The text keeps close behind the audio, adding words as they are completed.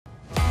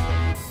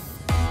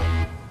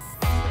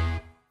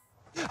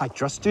I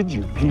trusted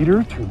you,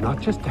 Peter, to not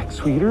just act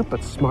sweeter,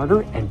 but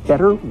smarter and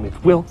better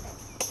with will.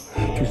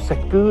 To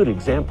set good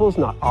examples,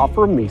 not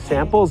offer me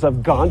samples of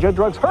ganja.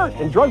 Drugs hurt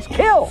and drugs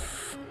kill.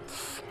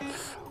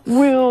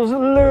 Will's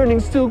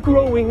learning, still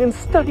growing, and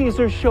studies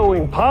are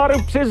showing pot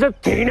oops is a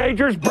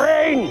teenager's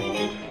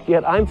brain.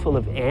 Yet I'm full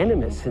of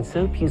animus and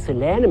so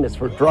pusillanimous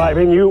for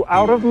driving you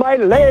out of my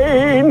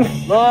lane.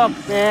 Look,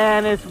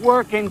 man, it's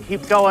working.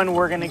 Keep going.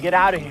 We're gonna get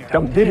out of here.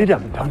 Dum diddy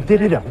dum dum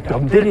diddy dum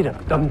dum diddy dum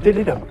dum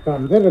diddy dum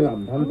dum diddy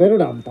dum dum diddy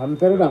dum dum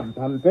diddy dum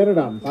dum diddy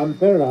dum dum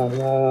diddy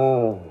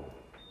dum.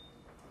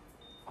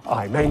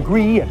 I'm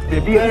angry at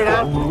Vivian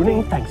for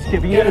ruining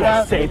Thanksgiving.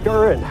 I saved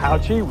her, and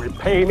how'd she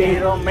repay me?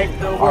 It'll make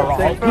the Are world all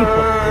safer.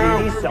 people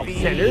greedy,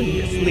 self-centered,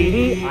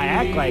 misleading? I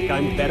act like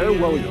I'm better,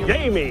 well,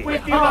 yay me!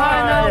 With you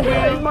behind the I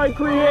wheel. hate my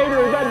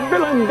creator, that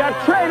villain,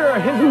 that traitor!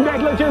 His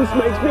negligence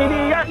makes me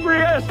the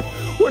angriest!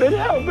 Would it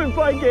help if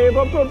I gave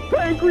up a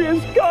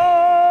pancreas?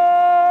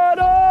 God,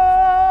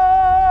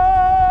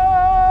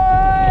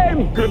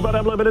 I'm good, but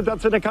I'm limited.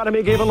 That's an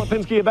economy. Gave a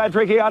Lipinski a bad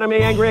tracheotomy.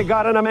 Angry at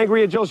God, and I'm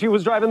angry at Jill. She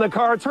was driving the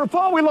car. It's her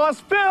fault we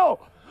lost Phil!